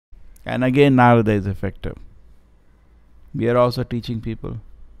And again, Nārada is effective. We are also teaching people,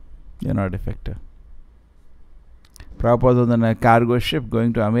 you're not effective. Prabhupada was on a cargo ship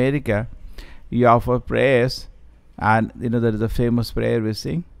going to America. He offered prayers, and there is a famous prayer we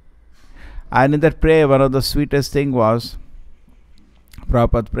sing. And in that prayer, one of the sweetest thing was,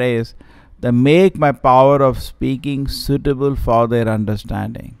 Prabhupada prays, that make my power of speaking suitable for their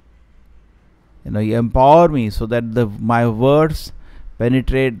understanding. You empower me so that my words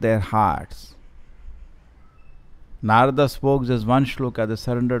penetrate their hearts. Nārada spoke just one shloka, the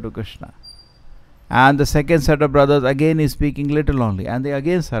surrender to Kṛṣṇa. And the second set of brothers again is speaking little only, and they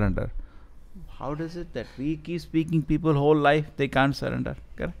again surrender. How does it that we keep speaking people whole life, they can't surrender?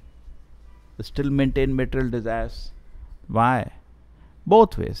 Correct? They still maintain material desires. Why?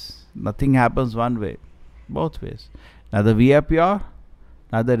 Both ways. Nothing happens one way. Both ways. Neither we are pure,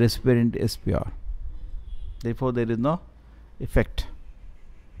 neither the recipient is pure. Therefore there is no effect.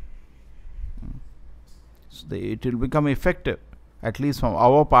 So it will become effective. At least from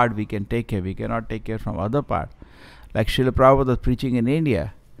our part we can take care. We cannot take care from other part. Like Srila Prabhupada was preaching in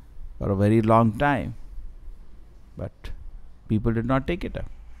India for a very long time. But people did not take it up.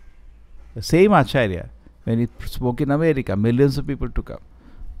 The same Acharya, when he spoke in America, millions of people took up.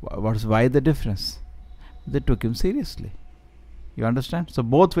 Why the difference? They took him seriously. You understand? So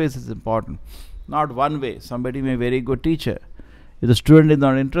both ways is important. Not one way. Somebody may be a very good teacher. If the student is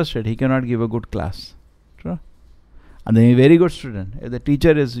not interested, he cannot give a good class. True? And then a very good student. If the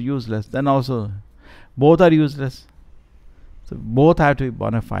teacher is useless, then also both are useless. So both have to be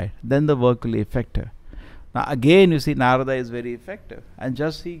bona fide. Then the work will be effective. Now again, you see, Nārada is very effective. And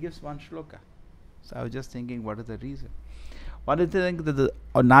just he gives one shloka. So I was just thinking, what is the reason? One is the thing that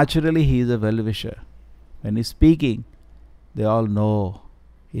naturally he is a well-wisher. When he's speaking, they all know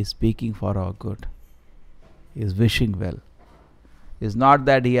he's speaking for our good. He is wishing well. It's not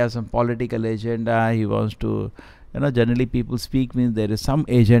that he has some political agenda, he wants to, generally people speak means there is some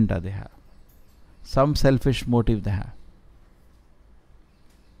agenda they have. Some selfish motive they have.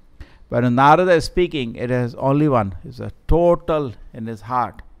 But when Nārada is speaking, it has only one. It's a total in his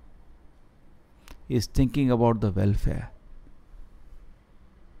heart. He is thinking about the welfare.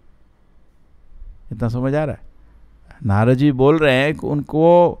 इतना समझ आ रहा है? नारद जी बोल रहे हैं कि उनको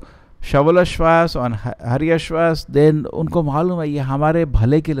shovel श्वास और हरि श्वास, देन उनको मालूम है ये हमारे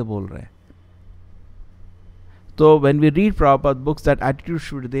भले के लिए बोल रहे हैं. तो when we read Prabhupada books, that attitude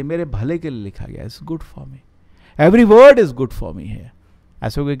should be, मेरे भले के लिए लिखा गया. It's good for me. Every word is good for me here.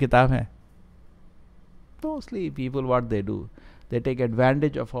 ऐसा कोई किताब है? Mostly people, what they do, they take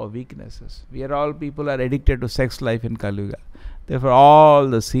advantage of our weaknesses. We are all people are addicted to sex life in Kali Yuga. Therefore all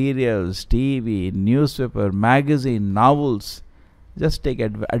the serials, TV, newspaper, magazine, novels, just take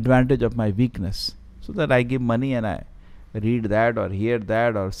advantage of my weakness. So that I give money and I read that or hear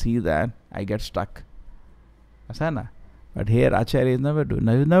that or see that, I get stuck. Asana. But here Acharya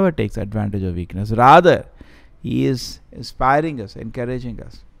never takes advantage of weakness. Rather, he is inspiring us, encouraging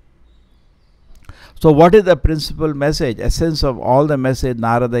us. So what is the principal message, essence of all the message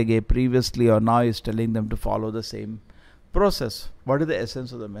Nārada gave previously or now is telling them to follow the same process? What is the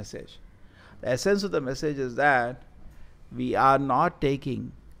essence of the message? The essence of the message is that we are not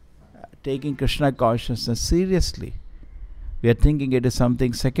taking Kṛṣṇa consciousness seriously. We are thinking it is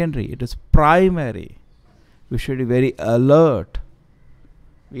something secondary. It is primary. We should be very alert.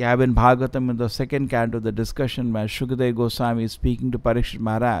 We have in Bhagavatam in the second canto the discussion where Śukadeva Gosvāmī is speaking to Parikshit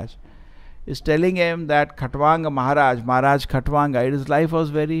Maharaj, is telling him that Kṛṣṇa Maharaj Kṛṣṇa, his life was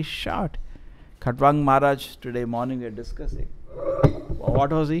very short. Kṛṣṇa Maharaj, today morning we are discussing.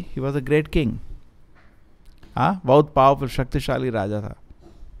 What was he? He was a great king. बहुत powerful शक्तिशाली राजा था.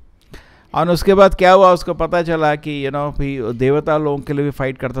 और उसके बाद क्या हुआ, उसको पता चला कि देवता लोगों के लिए भी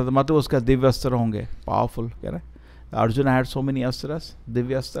फाइट करता था, मतलब उसका दिव्य अस्त्र होंगे, पावरफुल. कह रहे Arjuna had so many astras,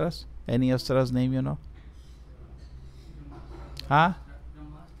 divya astras. Any astras name you know? So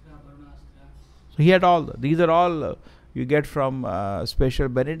he had all. These are all you get from special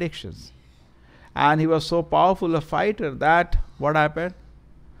benedictions. And he was so powerful a fighter that what happened?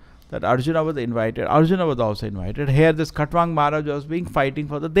 That Arjuna was invited. Arjuna was also invited. Here this Kṛṣṇa Maharaj was fighting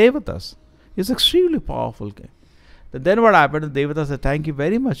for the Devatas. He's extremely powerful. Then what happened? The Devatas said, thank you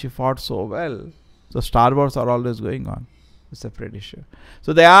very much. You fought so well. So Star Wars are always going on. It's a separate issue.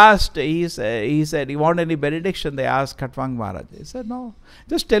 So they asked, he said, you want any benediction? They asked Kṛṣṇa Maharaj. He said, no.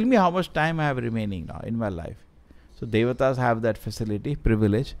 Just tell me how much time I have remaining now in my life. So Devatas have that facility,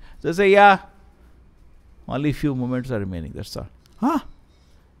 privilege. So they say, yeah, only few moments are remaining. That's all.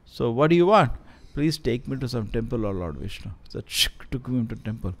 So what do you want? Please take me to some temple of Lord Vishnu. So took him to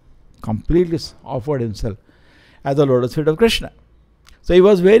temple. Completely offered himself as the lotus feet of Kṛṣṇa. So he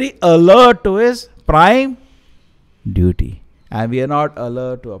was very alert to his prime duty. And we are not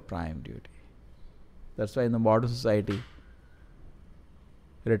alert to our prime duty. That's why in the modern society,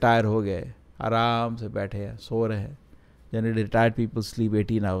 retire हो गए, आराम से बैठे हैं, सो रहे हैं. Generally retired people sleep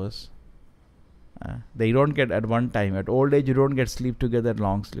 18 hours. They don't get at one time. At old age you don't get sleep together,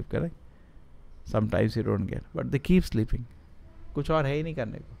 long sleep, correct? Sometimes you don't get. But they keep sleeping. कुछ और है ही नहीं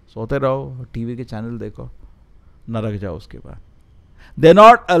करने को. सोते रहो, टीवी के channel देखो, नरक जाओ उसके बाद. They're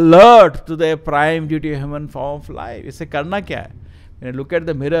not alert to their prime duty, human form of life. इससे करना क्या है? When you look at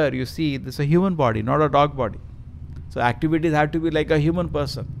the mirror, you see this is a human body, not a dog body. So activities have to be like a human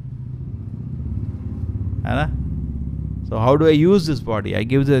person. So how do I use this body? I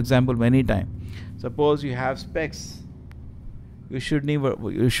give this example many times. Suppose you have specs. You should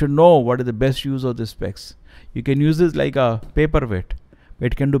know what is the best use of the specs. You can use this like a paperweight.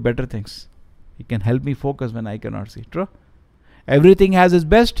 It can do better things. It can help me focus when I cannot see. True? Everything has its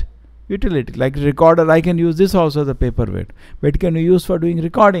best utility. Like recorder, I can use this also as a paperweight. But it can be used for doing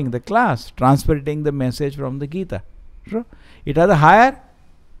recording, the class, transmitting the message from the Gita. True? It has a higher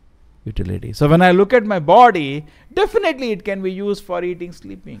utility. So when I look at my body, definitely it can be used for eating,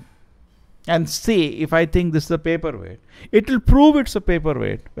 sleeping. And see, if I think this is a paperweight, it will prove it's a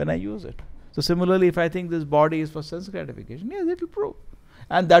paperweight when I use it. So similarly, if I think this body is for sense gratification, yes, it will prove.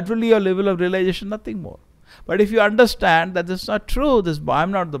 And that will be your level of realization, nothing more. But if you understand that this is not true,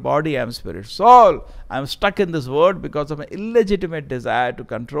 I'm not the body, I am spirit, soul, I am stuck in this world because of an illegitimate desire to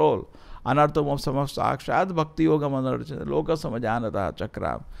control. Anartho mom samakshad bhakti yoga manarchana loka samajanata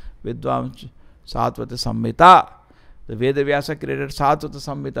chakram vidvam satvati samhita. The Veda Vyasa created Satvata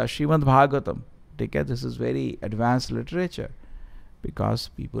Samhita, Srimad-Bhagavatam. Take care, this is very advanced literature because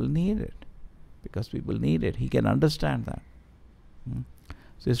people need it. He can understand that.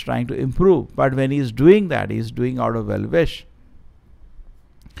 So he's trying to improve. But when he's doing that, he's doing out of well-wish.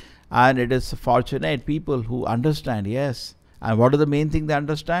 And it is fortunate people who understand, yes. And what is the main thing they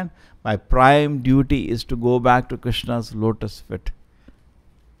understand? My prime duty is to go back to Krishna's lotus feet.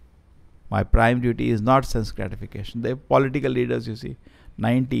 My prime duty is not sense gratification. The political leaders, you see,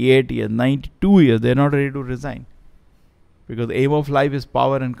 98 years, 92 years, they are not ready to resign. Because the aim of life is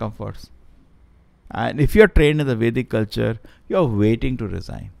power and comforts. And if you are trained in the Vedic culture, you are waiting to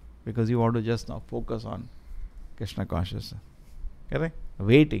resign. Because you want to just now focus on Krishna consciousness. Correct?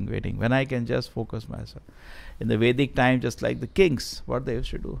 Waiting. When I can just focus myself. In the Vedic time, just like the kings, what they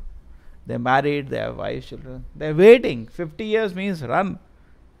used to do. They are married, they have wives, children. They are waiting. 50 years means run.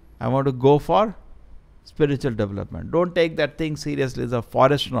 I want to go for spiritual development. Don't take that thing seriously. It's a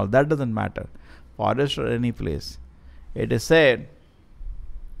forest and all. That doesn't matter. Forest or any place. It is said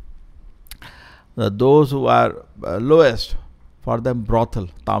that those who are lowest, for them brothel,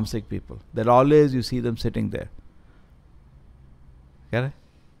 tamasic people. They're always, you see them sitting there. Correct?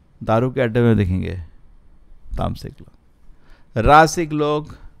 दारू के अड्डे में देखेंगे तामसिक लोग. रासिक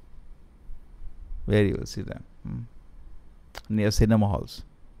लोग, where you will see them? Near cinema halls.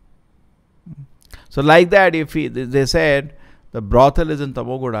 So like that, if they said the brothel is in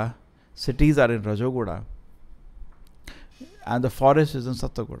Tamoguda, cities are in Rajoguda, and the forest is in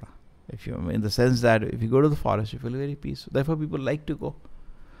Sattaguda. If you, in the sense that if you go to the forest, you feel very peaceful. Therefore, people like to go.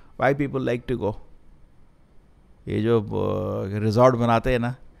 Why people like to go? ये जो resort बनाते हैं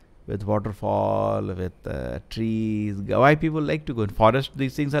ना, with waterfall, with trees. Why people like to go in forest?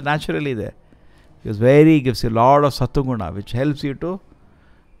 These things are naturally there. Because gives you a lot of sattva, which helps you to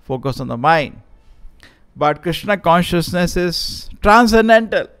focus on the mind. But Krishna consciousness is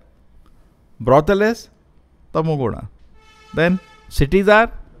transcendental. Brothel is tamoguna. Then cities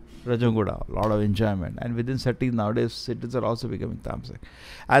are rajoguda. A lot of enjoyment. And within cities nowadays, cities are also becoming tamasic.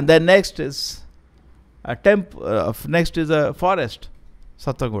 And then next is a temple. Next is a forest,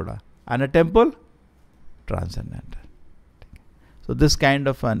 sattvaguda. And a temple, transcendental. So this kind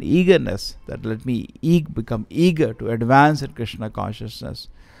of an eagerness that let me become eager to advance in Krishna consciousness.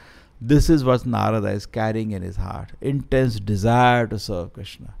 This is what Nārada is carrying in his heart. Intense desire to serve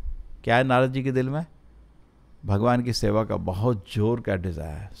Krishna. क्या है नारद जी के दिल में? भगवान की सेवा का बहुत जोर का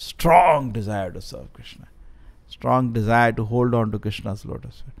desire. Strong desire to serve Krishna. Strong desire to hold on to Krishna's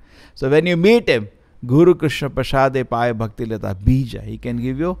lotus feet. So when you meet him, Guru Krishna Prasade Paya Bhakti Lata Bija. He can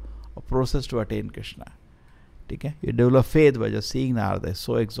give you a process to attain Krishna. Okay? You develop faith by just seeing Nārada is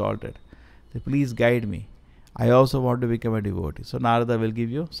so exalted. So please guide me. I also want to become a devotee. So Nārada will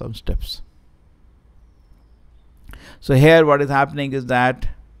give you some steps. So here what is happening is that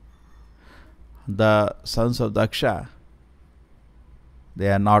the sons of Daksha,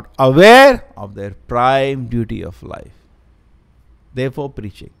 they are not aware of their prime duty of life. Therefore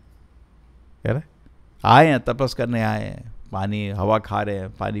preaching. आए हैं तपस करने आए हैं, पानी हवा खा रहे हैं,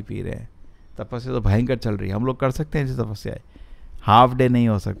 पानी पी रहे हैं. तपस्या तो भयंकर चल रही है. हम लोग कर सकते हैं ऐसी तपस्या. हाफ डे नहीं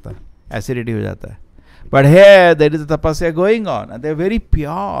हो सकता, एसिडिटी हो जाता है. But here there is a tapasya going on, and they are very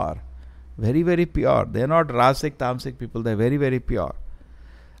pure, very, very pure. They are not rasic, tamasic people. They are very, very pure.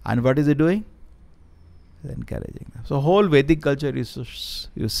 And what is he doing? Encouraging them. So whole Vedic culture,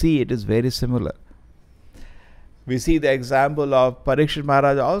 you see, it is very similar. We see the example of Parikshit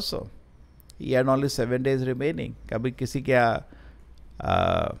Maharaj also. He had only 7 days remaining. कभी किसी क्या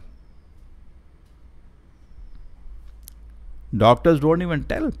doctors don't even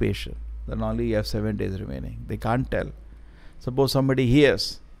tell patient that only you have 7 days remaining. They can't tell. Suppose somebody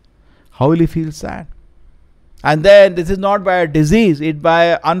hears, how will he feel sad? And then this is not by a disease, it by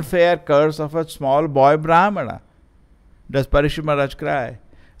an unfair curse of a small boy Brahmana. Does Parikshit Maharaj cry?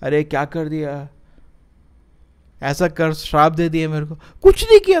 अरे क्या कर दिया, ऐसा कर्स श्राप दे दिया मेरे को, कुछ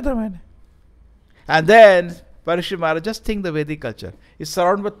नहीं किया था मैंने. And then Parikshit Maharaj, just think the Vedic culture is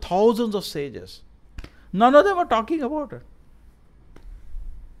surrounded by thousands of sages. None of them are talking about it.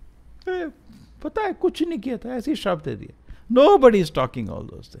 पता है कुछ नहीं किया था, ऐसे ही श्राप दे दिया. Nobody is talking all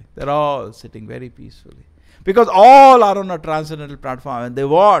those things. They're all sitting very peacefully. Because all are on a transcendental platform and they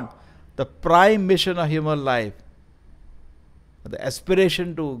want the prime mission of human life, the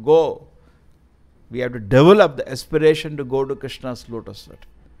aspiration to go. We have to develop the aspiration to go to Krishna's lotus feet.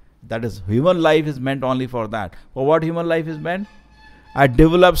 That is, human life is meant only for that. For what human life is meant? I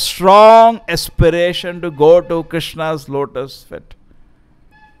develop strong aspiration to go to Krishna's lotus feet.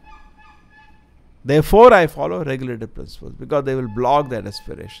 Therefore, I follow regulative principles because they will block that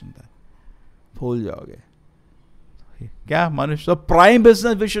aspiration. भूल जाओगे क्या मनुष्य. So prime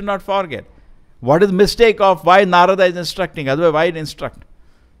business we should not forget. What is mistake of why Nārada is instructing? Otherwise, why instruct?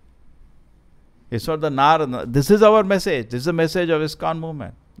 It's not the Nārada. This is our message. This is the message of ISKCON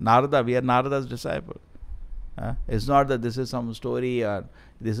movement. Nārada, we are Nārada's disciple. It's not that this is some story or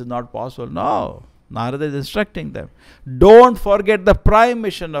this is not possible. No. Nārada is instructing them. Don't forget the prime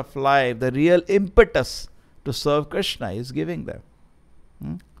mission of life, the real impetus to serve Kṛṣṇa is giving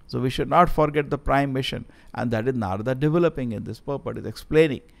them. So we should not forget the prime mission. And that is Nārada developing in this purport, is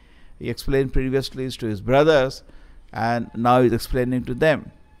explaining. He explained previously to his brothers and now he is explaining to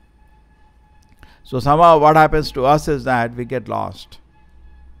them. So somehow what happens to us is that we get lost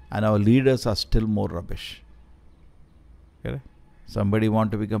and our leaders are still more rubbish. Okay? Somebody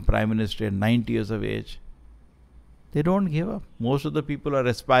want to become prime minister at 90 years of age. They don't give up. Most of the people are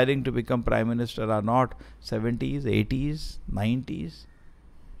aspiring to become prime minister are not 70s, 80s, 90s.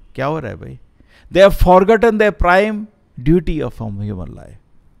 क्या हो रहा है भाई? They have forgotten their prime duty of human life.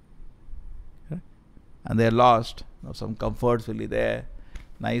 Okay? And they are lost. Now some comforts will be there,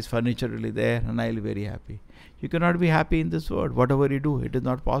 nice furniture will be there, and I will be very happy. You cannot be happy in this world. Whatever you do, it is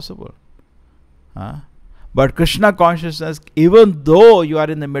not possible. But Kṛṣṇa consciousness, even though you are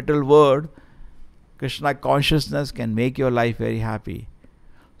in the material world, Kṛṣṇa consciousness can make your life very happy.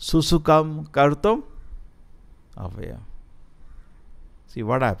 Susukam kartum avaya. See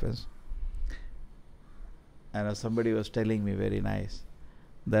what happens. And somebody was telling me very nice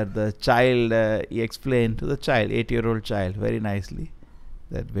that the child, he explained to the child, 8-year-old child, very nicely,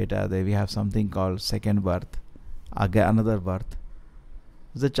 that beta, we have something called second birth, another birth.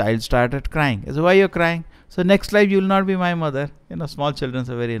 The child started crying. I said, why are you crying? So next life you will not be my mother. Small children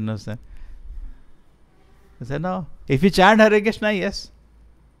are very innocent. I said, no. If you chant Hare Krishna, yes.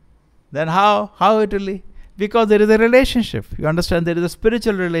 Then how it will be? Because there is a relationship. You understand, there is a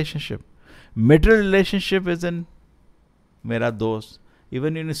spiritual relationship. Material relationship is in mera dost.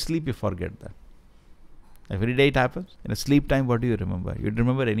 Even in sleep you forget that. Every day it happens. In a sleep time, what do you remember? You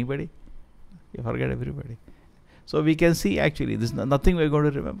remember anybody? You forget everybody. So we can see actually this is nothing we are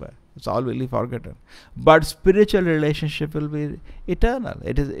going to remember. It's all really forgotten. But spiritual relationship will be eternal.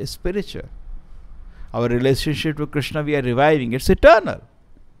 It is spiritual. Our relationship to Kṛṣṇa we are reviving. It's eternal.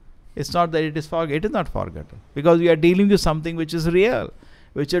 It's not that it is forgotten. It is not forgotten. Because we are dealing with something which is real,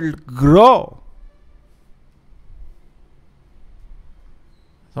 which will grow.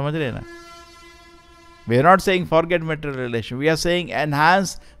 समझ रहे ना? We are not saying forget material relation. We are saying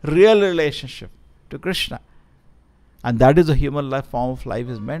enhance real relationship to Kṛṣṇa. And that is the human life form of life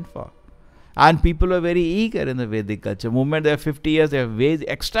is meant for. And people are very eager in the Vedic culture. Moment they are 50 years, they are very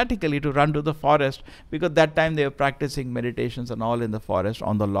ecstatically to run to the forest because that time they are practicing meditations and all in the forest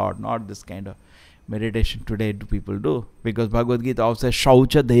on the Lord. Not this kind of meditation today do people do. Because Bhagavad Gita also says,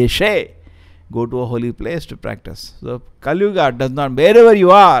 Shaucha Deshe. Go to a holy place to practice. So Kali Yuga does not, wherever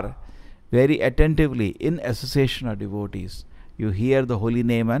you are, very attentively in association of devotees, you hear the holy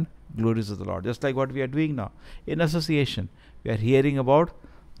name and glories of the Lord. Just like what we are doing now. In association, we are hearing about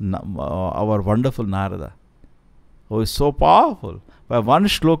our wonderful Nārada. Oh, it's so powerful. By one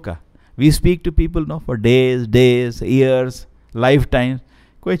shloka, we speak to people for days, years, lifetimes.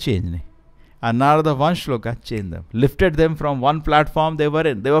 Koi change nahi. And Nārada one shloka changed them. Lifted them from one platform they were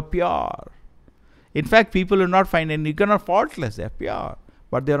in. They were pure. In fact, people will not find any, you cannot faultless, they are pure.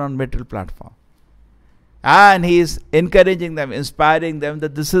 But they are on material platform. And he is encouraging them, inspiring them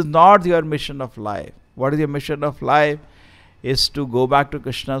that this is not your mission of life. What is your mission of life? Is to go back to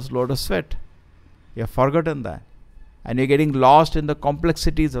Krishna's lotus feet. You have forgotten that. And you're getting lost in the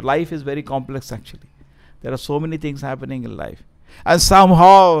complexities. Life is very complex actually. There are so many things happening in life. And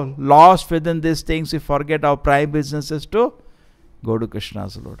somehow, lost within these things, we forget our prime business is to go to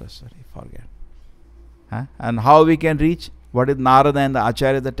Krishna's lotus feet. Forget. And how we can reach? What is Nārada and the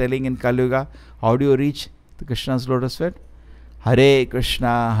Acharyas are telling in Kali Yuga? How do you reach the Krishna's lotus feet? Hare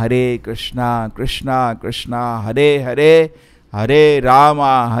Krishna, Krishna Krishna, Hare Hare, Hare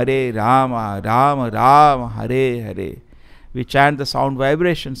Rama, Rama Rama, Hare Hare. We chant the sound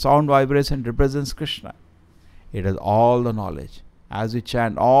vibration. Sound vibration represents Krishna. It has all the knowledge. As we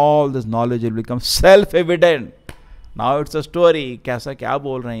chant, all this knowledge will become self-evident. Now it's a story. Kaisa kya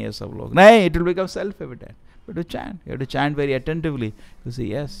bol rahe hain ye sab log? Nahin, it will become self-evident. But to chant, you have to chant very attentively. You say,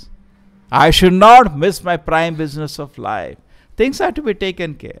 yes, I should not miss my prime business of life. Things have to be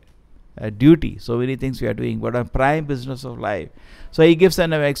taken care. A duty. So many things we are doing, but a prime business of life. So he gives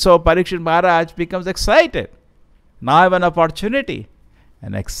an awake. So Parikshit Maharaj becomes excited. Now I have an opportunity.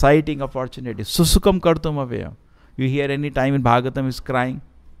 An exciting opportunity. Susukam kartum avayam. You hear any time in Bhagavatam is crying.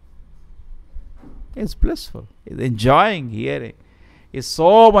 It's blissful. It's enjoying hearing. It's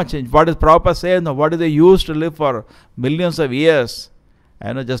so much. What is Prabhupada saying? What is the use to live for millions of years?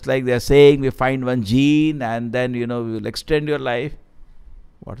 Just like they are saying, we find one gene and then, we will extend your life.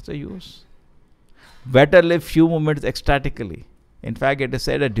 What is the use? Better live few moments ecstatically. In fact, it is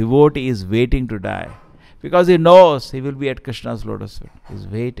said a devotee is waiting to die. Because he knows he will be at Krishna's lotus feet. He is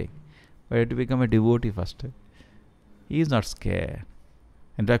waiting. But you have to become a devotee first. He is not scared.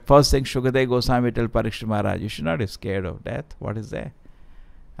 In fact, first thing Śukadeva Gosvāmī tells Parikshit Maharaj, you should not be scared of death. What is there?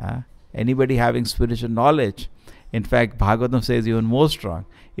 Anybody having spiritual knowledge, in fact, Bhagavatam says even more strong.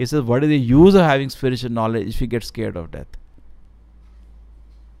 He says, what is the use of having spiritual knowledge if you get scared of death?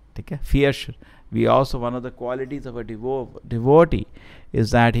 Okay? Fear. We also, one of the qualities of a devotee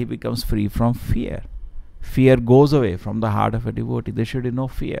is that he becomes free from fear. Fear goes away from the heart of a devotee. There should be no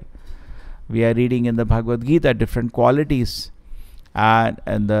fear. We are reading in the Bhagavad Gita different qualities and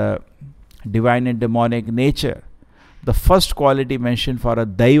the divine and demonic nature. The first quality mentioned for a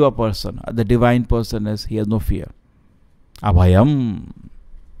Daiva person, the divine person, is he has no fear. Abhayam.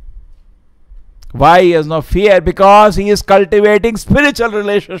 Why he has no fear? Because he is cultivating spiritual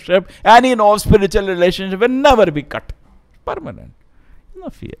relationship and he knows spiritual relationship will never be cut. Permanent. No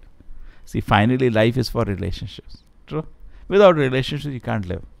fear. See, finally life is for relationships. True? Without relationships you can't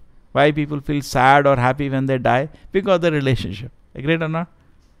live. Why people feel sad or happy when they die? Because of the relationship. Agreed or not?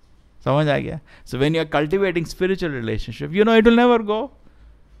 समझ आ गया? So when you are cultivating spiritual relationship, it will never go.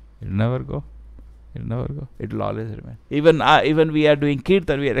 It will never go. It will never go. It will always remain. Even we are doing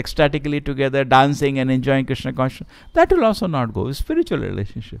kirtan, we are ecstatically together, dancing and enjoying Krishna consciousness. That will also not go. It's spiritual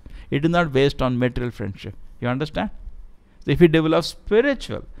relationship. It is not based on material friendship. You understand? So if you develop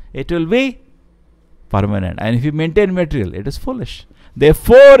spiritual, it will be permanent. And if you maintain material, it is foolish.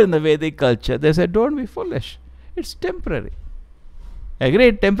 Therefore, in the Vedic culture, they say, don't be foolish. It's temporary.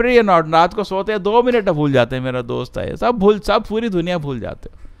 Agreed? Temporary or not. रात को सोते हैं 2 minute भूल जाते हैं मेरा दोस्त है सब पूरी दुनिया भूल जाते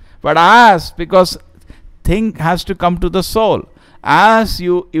हो. But because thing has to come to the soul, as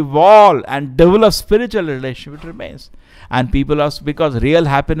you evolve and develop spiritual relationship, it remains. And people ask, because real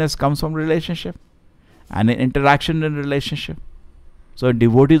happiness comes from relationship and interaction in relationship. So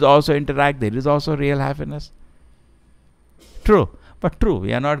devotees also interact. There is also real happiness. True. But true,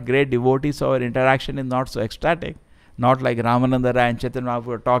 we are not great devotees, so our interaction is not so ecstatic. Not like Ramananda Rai and Chaitanya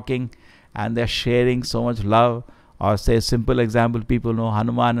Mahaprabhu are talking and they are sharing so much love. Or say a simple example, people know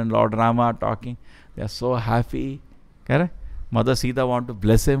Hanuman and Lord Rama are talking. They are so happy. Correct? Mother Sita want to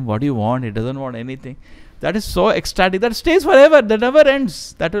bless him. What do you want? He doesn't want anything. That is so ecstatic. That stays forever. That never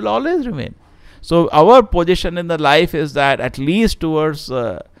ends. That will always remain. So our position in the life is that at least towards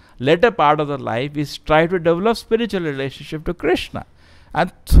later part of the life, we try to develop spiritual relationship to Krishna.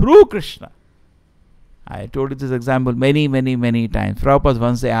 And through Krishna. I told you this example many times. Prabhupada,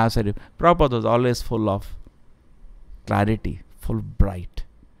 once they asked him, Prabhupada was always full of clarity, full bright.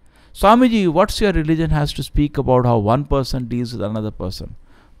 Swamiji, what's your religion has to speak about how one person deals with another person?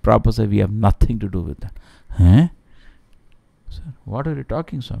 Prabhupada said, we have nothing to do with that. So, what are you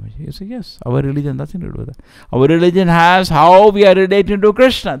talking, Swami? He said, yes, our religion nothing to do with that. Our religion has how we are relating to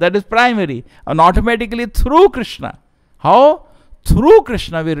Kṛṣṇa. That is primary. And automatically through Kṛṣṇa. How? Through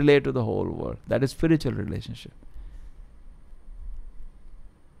Kṛṣṇa we relate to the whole world. That is spiritual relationship.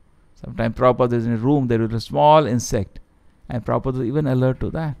 Sometimes Prabhupada is in a room, there is a small insect. And Prabhupada is even alert to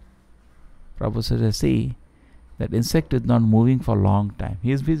that. Prabhupada says, see, that insect is not moving for a long time.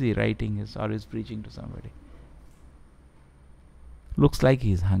 He is busy writing or he is preaching to somebody. Looks like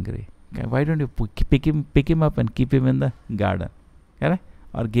he is hungry. Okay, why don't you pick him up and keep him in the garden? Okay?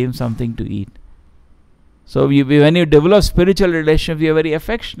 Or give him something to eat. So when you develop spiritual relationship, you are very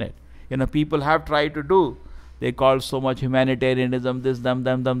affectionate. People have tried to do. They call so much humanitarianism, this, them.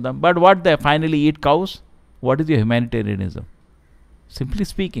 But what they finally eat cows? What is your humanitarianism? Simply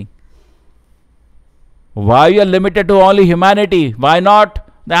speaking. Why you are limited to only humanity? Why not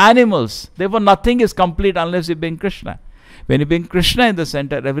the animals? Therefore nothing is complete unless you bring Kṛṣṇa. When you bring Kṛṣṇa in the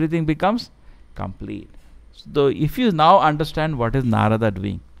center, everything becomes complete. So if you now understand what is Nārada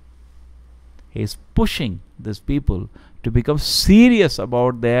doing, he is pushing these people to become serious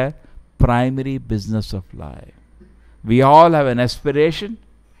about their primary business of life. We all have an aspiration.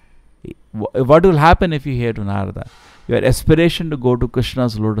 What will happen if you hear to Nārada? Your aspiration to go to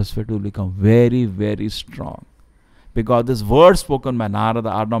Kṛṣṇa's lotus feet will become very, very strong. Because these words spoken by Nārada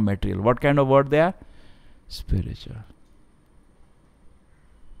are not material. What kind of word they are? Spiritual.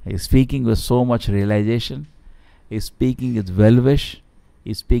 He is speaking with so much realization. He is speaking with well-wish.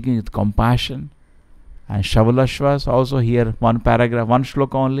 He is speaking with compassion. And Shavalashvas also here, one paragraph, one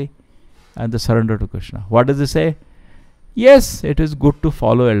shloka only. And the surrender to Kṛṣṇa. What does he say? Yes, it is good to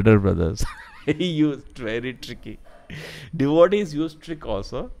follow elder brothers. He used very tricky. Devotees use trick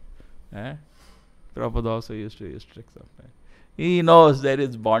also. Prabhupada also used to use trick sometimes. He knows there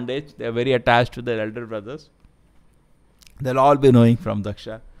is bondage. They are very attached to their elder brothers. They'll all be knowing from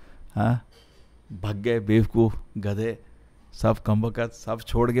Daksha. भाग गए बेवकूफ गधे सब कमबख्त सब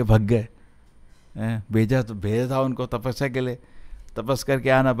छोड़ के भाग गए भेजा था उनको तपस्या के लिए तपस करके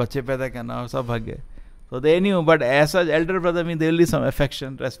आना बच्चे पैदा करना और सब भाग गए. So they knew, but as such elder brother means there will be some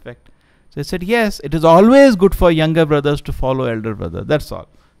affection, respect. So he said, yes, it is always good for younger brothers to follow elder brother. That's all.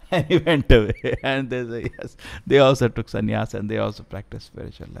 And he went away. And they say, yes, they also took sannyas and they also practiced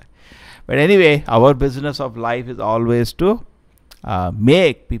spiritual life. But anyway, our business of life is always to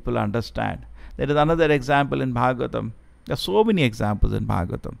make people understand. There is another example in Bhagavatam. There are so many examples in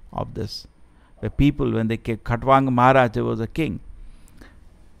Bhagavatam of this. Where people, when they came, Kṛṣṇa Maharaj was a king.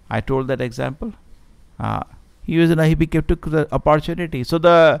 I told that example. He took the opportunity.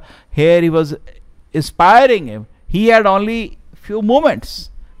 So here he was inspiring him. He had only few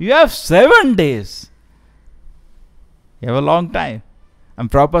moments. You have 7 days. You have a long time. And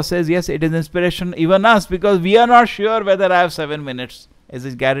Prabhupada says, yes, it is inspiration even us, because we are not sure whether I have 7 minutes. Is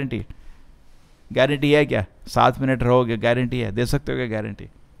it guaranteed? Guarantee hai kya? 7 minutes rahoge, guarantee hai. De sakte ho kya guarantee?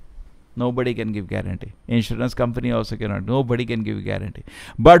 Nobody can give guarantee. Insurance company also cannot. Nobody can give guarantee.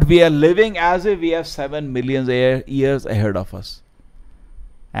 But we are living as if we have 7 million years ahead of us.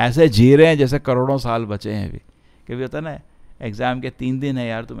 ऐसे जी रहे हैं जैसे करोड़ों साल बचे हैं अभी. कभी होता ना एग्जाम के 3 दिन है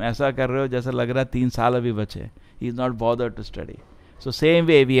यार तुम ऐसा कर रहे हो जैसा लग रहा है 3 साल अभी बचे. He is not bothered to study. So same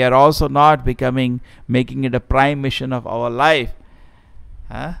way we are also not making it a prime mission of our life.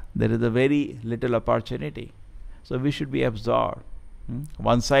 There is a very little opportunity. So we should be absorbed.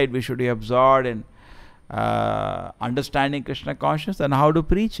 One side we should be absorbed in understanding Kṛṣṇa consciousness and how to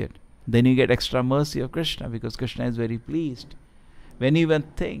preach it. Then you get extra mercy of Kṛṣṇa, because Kṛṣṇa is very pleased. When you even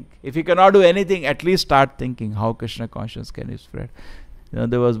think, if you cannot do anything, at least start thinking how Kṛṣṇa consciousness can be spread.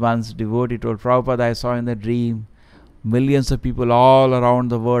 There was once devotee told Prabhupada, I saw in the dream millions of people all around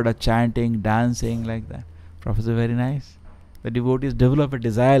the world are chanting, dancing like that. Prabhupada said, very nice. The devotees develop a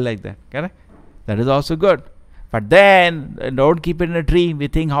desire like that. Correct? That is also good. But then, don't keep it in a dream. We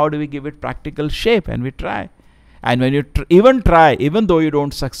think, how do we give it practical shape? And we try. And when you even try, even though you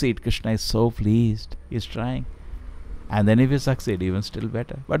don't succeed, Kṛṣṇa is so pleased. He is trying. And then if you succeed, even still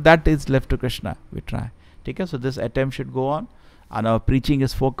better. But that is left to Kṛṣṇa. We try. Okay? So this attempt should go on. And our preaching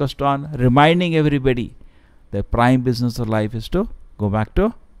is focused on reminding everybody the prime business of life is to go back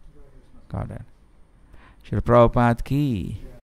to Godhead. Shri Prabhupada ki